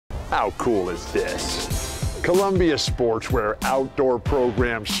How cool is this? Columbia Sportswear Outdoor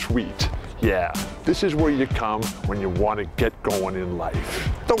Program Suite. Yeah, this is where you come when you want to get going in life.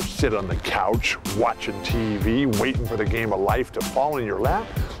 Don't sit on the couch watching TV, waiting for the game of life to fall in your lap.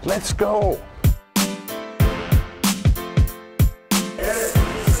 Let's go.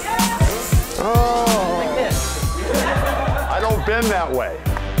 Oh, like this. I don't bend that way.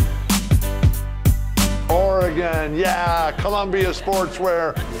 Oregon, yeah, Columbia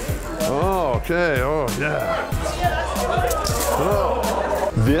Sportswear. Oh, okay, oh, yeah.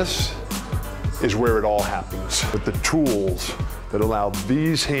 Oh. This is where it all happens, with the tools that allow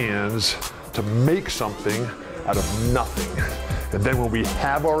these hands to make something out of nothing. And then when we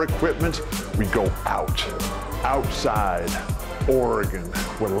have our equipment, we go out, outside Oregon,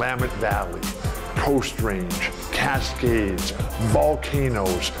 Willamette Valley, Coast Range, Cascades,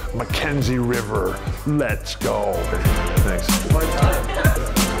 volcanoes, Mackenzie River. Let's go. Thanks.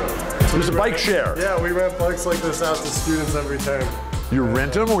 There's a bike share. Yeah, we rent bikes like this out to students every time. You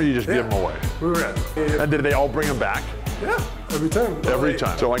rent them or you just give them away? We rent. And did they all bring them back? Yeah, every time. Every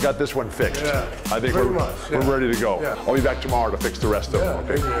time. So I got this one fixed. Yeah, I think we're ready to go. Yeah. I'll be back tomorrow to fix the rest of them.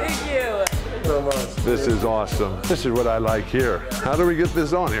 Okay. Thank you. So much. This is awesome. This is what I like here. How do we get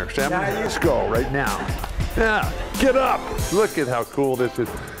this on here, Sam? Let's go right now. Yeah, get up. Look at how cool this is.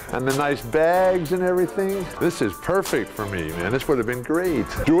 And the nice bags and everything. This is perfect for me, man. This would have been great.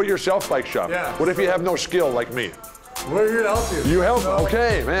 Do-it-yourself bike shop. Yeah. What if you have no skill like me? We're here to help you. You help?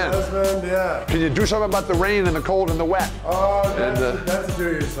 Okay, man. Husband, yeah. Can you do something about the rain and the cold and the wet? Oh, that's a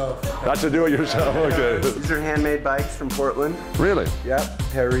do-it-yourself. That's a do-it-yourself, okay. These are handmade bikes from Portland. Really? Yeah,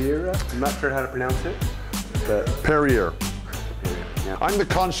 Perrier. I'm not sure how to pronounce it, but Perrier. yeah. I'm the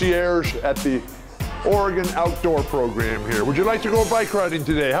concierge at the Oregon Outdoor Program here. Would you like to go bike riding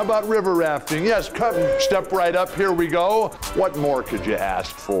today? How about river rafting? Yes, come, step right up, here we go. What more could you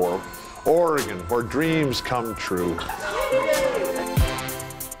ask for? Oregon, where dreams come true.